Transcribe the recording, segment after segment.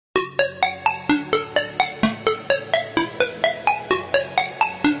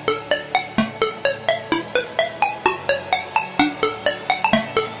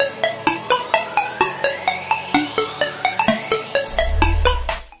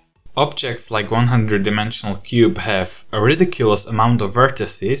Objects like 100-dimensional cube have a ridiculous amount of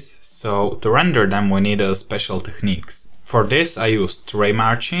vertices, so to render them we need special techniques. For this I used ray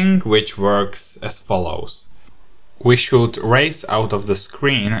marching, which works as follows. We shoot rays out of the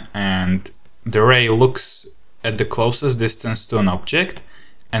screen and the ray looks at the closest distance to an object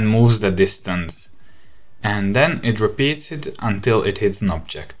and moves the distance. And then it repeats it until it hits an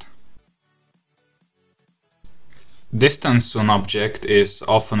object. Distance to an object is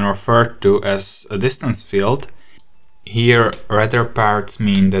often referred to as a distance field. Here redder parts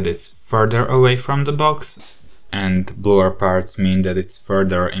mean that it's further away from the box, and bluer parts mean that it's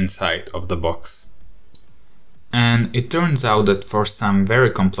further inside of the box. And it turns out that for some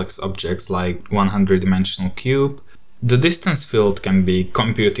very complex objects like 100-dimensional cube, the distance field can be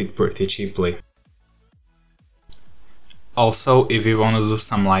computed pretty cheaply. Also, if you want to do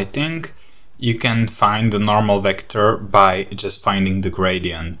some lighting, you can find the normal vector by just finding the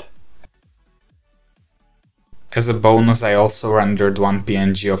gradient. As a bonus, I also rendered one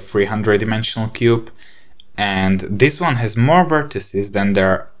PNG of 300-dimensional cube, and this one has more vertices than there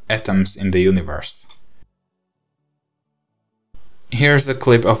are atoms in the universe. Here's a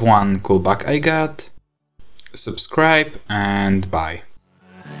clip of one cool bug I got. Subscribe and bye.